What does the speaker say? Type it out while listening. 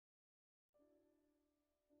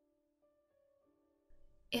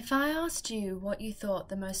If I asked you what you thought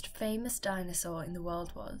the most famous dinosaur in the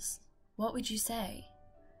world was, what would you say?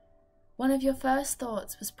 One of your first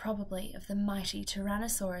thoughts was probably of the mighty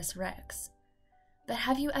Tyrannosaurus rex. But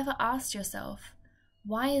have you ever asked yourself,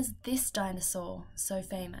 why is this dinosaur so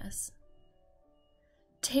famous?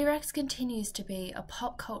 T-Rex continues to be a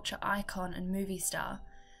pop culture icon and movie star,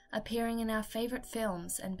 appearing in our favourite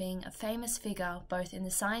films and being a famous figure both in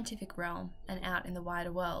the scientific realm and out in the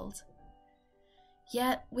wider world.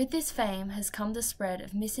 Yet, with this fame has come the spread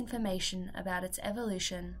of misinformation about its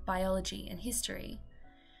evolution, biology, and history.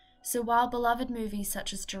 So while beloved movies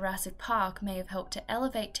such as Jurassic Park may have helped to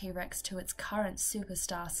elevate T-Rex to its current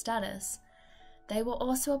superstar status, they were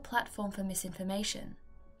also a platform for misinformation.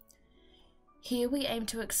 Here we aim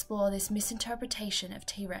to explore this misinterpretation of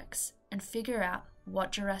T-Rex and figure out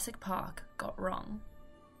what Jurassic Park got wrong.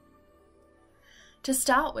 To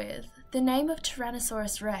start with, the name of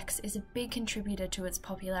Tyrannosaurus rex is a big contributor to its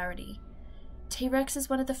popularity. T-Rex is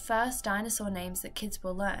one of the first dinosaur names that kids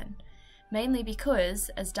will learn, mainly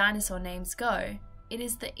because, as dinosaur names go, it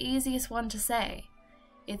is the easiest one to say.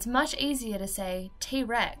 It's much easier to say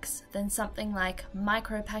T-Rex than something like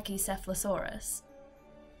Micropachycephalosaurus.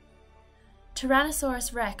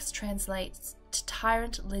 Tyrannosaurus rex translates to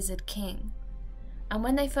tyrant lizard king. And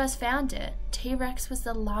when they first found it, T-Rex was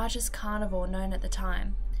the largest carnivore known at the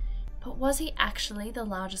time. But was he actually the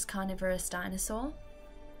largest carnivorous dinosaur?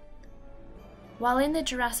 While in the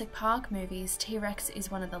Jurassic Park movies, T-Rex is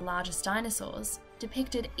one of the largest dinosaurs,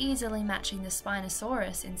 depicted easily matching the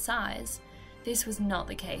Spinosaurus in size, this was not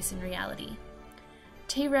the case in reality.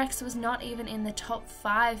 T-Rex was not even in the top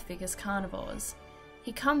 5 biggest carnivores.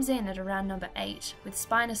 He comes in at around number 8, with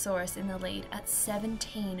Spinosaurus in the lead at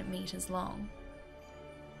 17 meters long.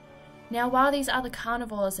 Now, while these other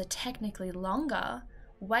carnivores are technically longer,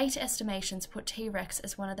 weight estimations put T-Rex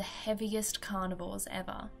as one of the heaviest carnivores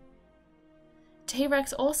ever.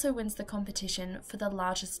 T-Rex also wins the competition for the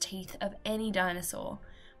largest teeth of any dinosaur,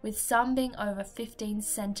 with some being over 15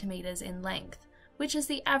 centimeters in length, which is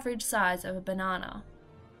the average size of a banana.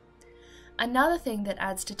 Another thing that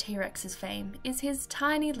adds to T-Rex's fame is his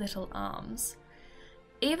tiny little arms.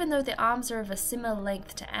 Even though the arms are of a similar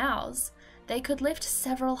length to ours, they could lift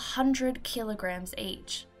several hundred kilograms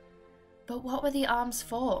each. But what were the arms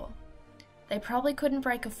for? They probably couldn't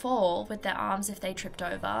break a fall with their arms if they tripped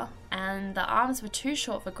over, and the arms were too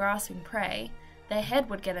short for grasping prey, their head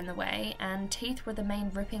would get in the way, and teeth were the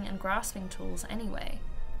main ripping and grasping tools anyway.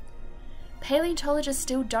 Paleontologists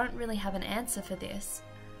still don't really have an answer for this.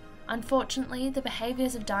 Unfortunately, the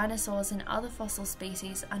behaviours of dinosaurs and other fossil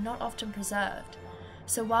species are not often preserved,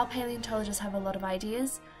 so while paleontologists have a lot of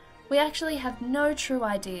ideas, we actually have no true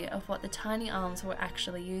idea of what the tiny arms were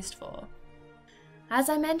actually used for. As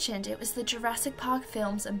I mentioned, it was the Jurassic Park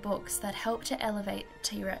films and books that helped to elevate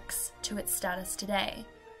T-Rex to its status today.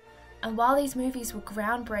 And while these movies were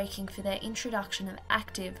groundbreaking for their introduction of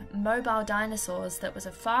active, mobile dinosaurs that was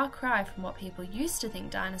a far cry from what people used to think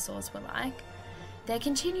dinosaurs were like, there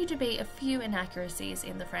continue to be a few inaccuracies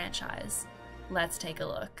in the franchise. Let's take a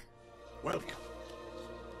look. Welcome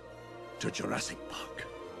to Jurassic Park.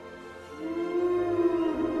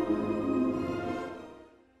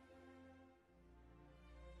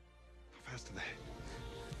 How fast are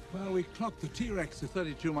they? Well, we clocked the T-Rex to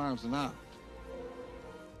 32 miles an hour.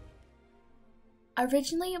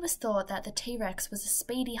 Originally, it was thought that the T-Rex was a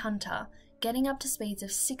speedy hunter, getting up to speeds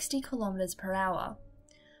of 60 kilometers per hour.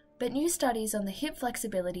 But new studies on the hip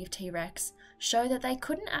flexibility of T-Rex show that they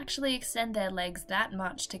couldn't actually extend their legs that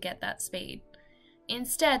much to get that speed.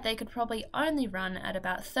 Instead, they could probably only run at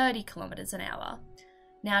about 30 kilometers an hour.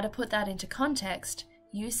 Now, to put that into context,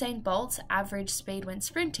 Usain Bolt's average speed when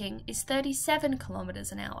sprinting is 37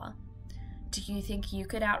 kilometers an hour. Do you think you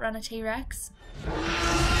could outrun a T-Rex?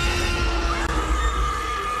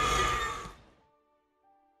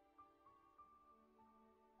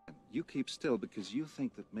 You keep still because you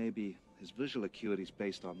think that maybe his visual acuity is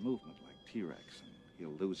based on movement, like T-Rex, and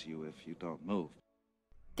he'll lose you if you don't move.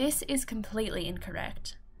 This is completely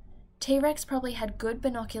incorrect. T-Rex probably had good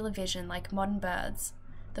binocular vision like modern birds.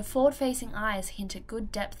 The forward-facing eyes hint at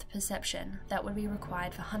good depth perception that would be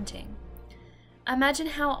required for hunting. Imagine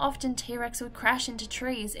how often T-Rex would crash into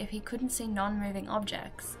trees if he couldn't see non-moving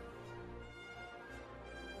objects.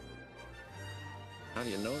 How do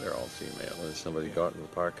you know they're all female? Does somebody go out in the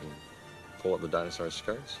park and pull up the dinosaur's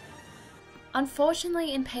skirts?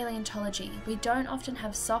 Unfortunately, in paleontology, we don't often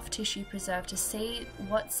have soft tissue preserved to see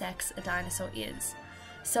what sex a dinosaur is.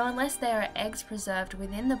 So unless there are eggs preserved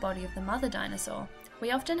within the body of the mother dinosaur,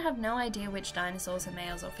 we often have no idea which dinosaurs are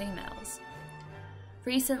males or females.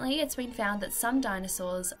 Recently, it's been found that some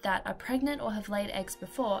dinosaurs that are pregnant or have laid eggs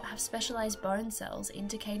before have specialised bone cells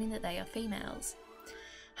indicating that they are females.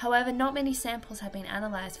 However, not many samples have been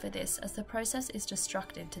analysed for this, as the process is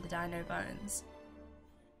destructive to the dino bones.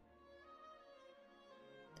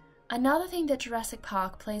 Another thing that Jurassic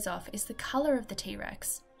Park plays off is the colour of the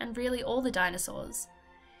T-Rex, and really all the dinosaurs.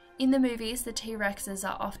 In the movies, the T-Rexes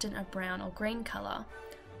are often a brown or green colour,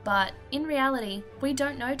 but in reality, we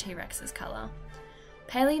don't know T-Rex's colour.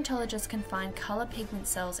 Paleontologists can find colour pigment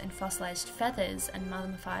cells in fossilised feathers and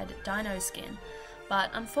mummified dino skin, but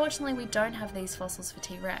unfortunately we don't have these fossils for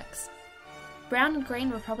T-Rex. Brown and green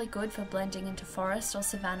were probably good for blending into forest or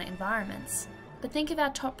savanna environments, but think of our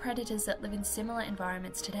top predators that live in similar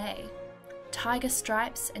environments today. Tiger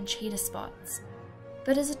stripes and cheetah spots.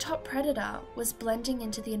 But as a top predator, was blending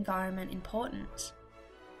into the environment important?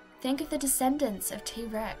 Think of the descendants of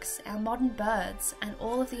T-Rex, our modern birds, and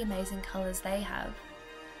all of the amazing colours they have.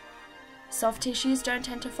 Soft tissues don't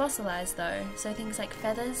tend to fossilise though, so things like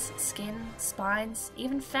feathers, skin, spines,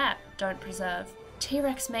 even fat don't preserve.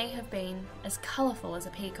 T-Rex may have been as colourful as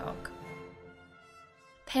a peacock.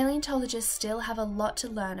 Paleontologists still have a lot to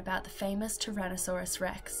learn about the famous Tyrannosaurus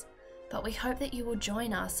rex, but we hope that you will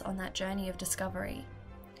join us on that journey of discovery.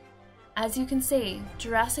 As you can see,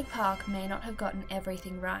 Jurassic Park may not have gotten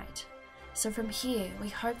everything right, so from here we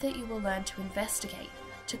hope that you will learn to investigate,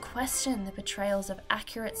 to question the portrayals of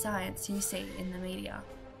accurate science you see in the media.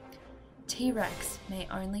 T-Rex may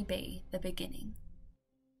only be the beginning.